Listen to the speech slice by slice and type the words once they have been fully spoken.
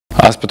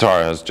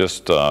Aspetar has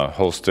just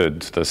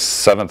hosted the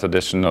 7th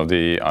edition of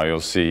the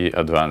IOC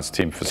Advanced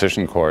Team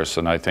Physician course,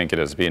 and I think it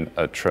has been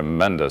a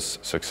tremendous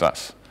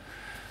success.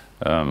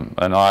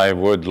 And I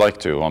would like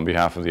to, on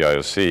behalf of the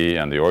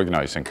IOC and the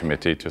organizing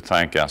committee, to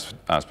thank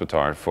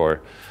Aspetar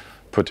for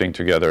putting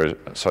together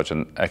such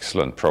an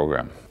excellent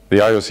program. The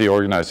IOC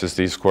organizes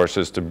these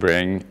courses to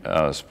bring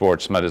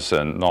sports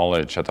medicine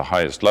knowledge at the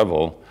highest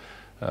level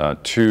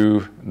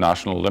to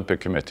national Olympic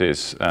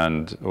committees,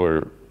 and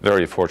we're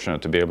very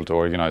fortunate to be able to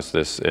organize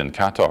this in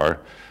Qatar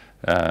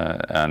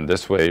and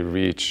this way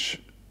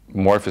reach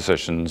more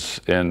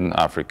physicians in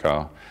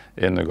Africa,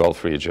 in the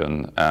Gulf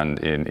region, and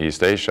in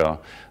East Asia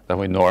than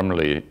we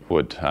normally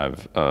would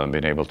have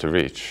been able to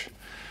reach.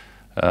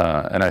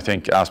 And I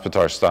think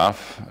Aspetar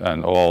staff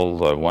and all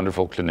the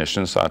wonderful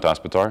clinicians at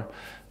Aspetar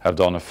have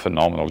done a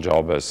phenomenal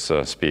job as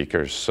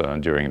speakers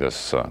during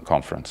this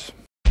conference.